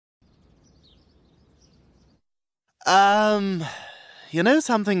You know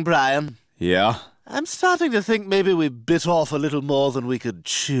something, Brian? Yeah? I'm starting to think maybe we bit off a little more than we could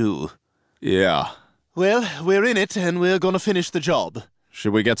chew. Yeah. Well, we're in it, and we're gonna finish the job.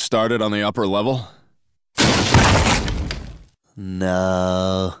 Should we get started on the upper level?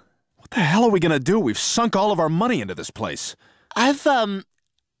 No. What the hell are we gonna do? We've sunk all of our money into this place. I've got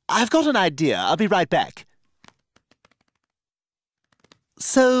an idea. I'll be right back.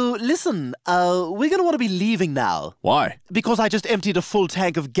 So, listen, we're gonna want to be leaving now. Why? Because I just emptied a full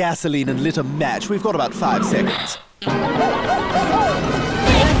tank of gasoline and lit a match. We've got about 5 seconds.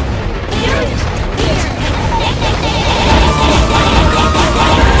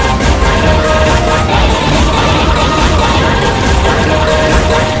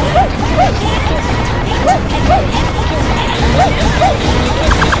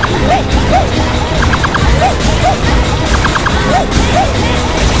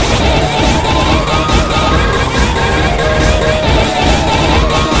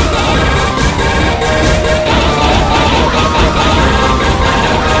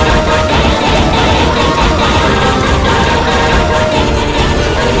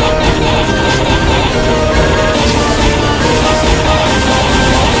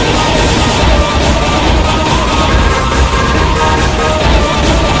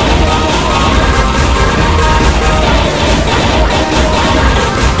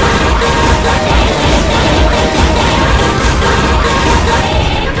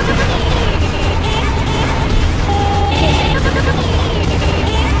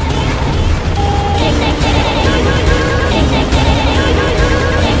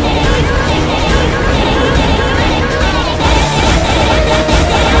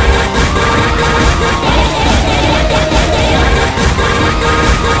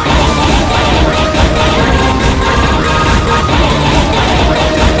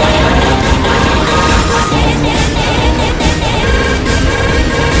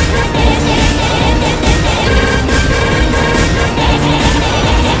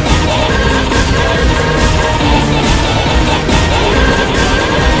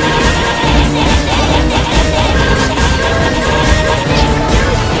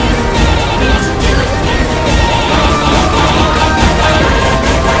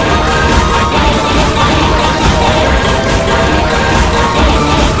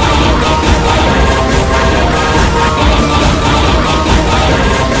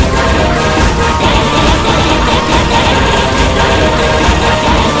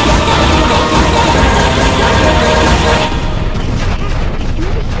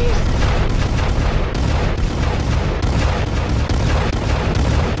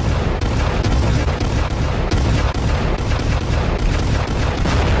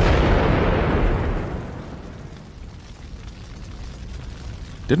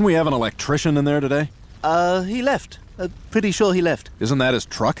 Didn't we have an electrician in there today? He left. Pretty sure he left. Isn't that his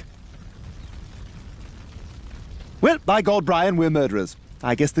truck? Well, by God, Brian, we're murderers.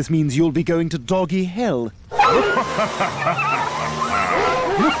 I guess this means you'll be going to doggy hell.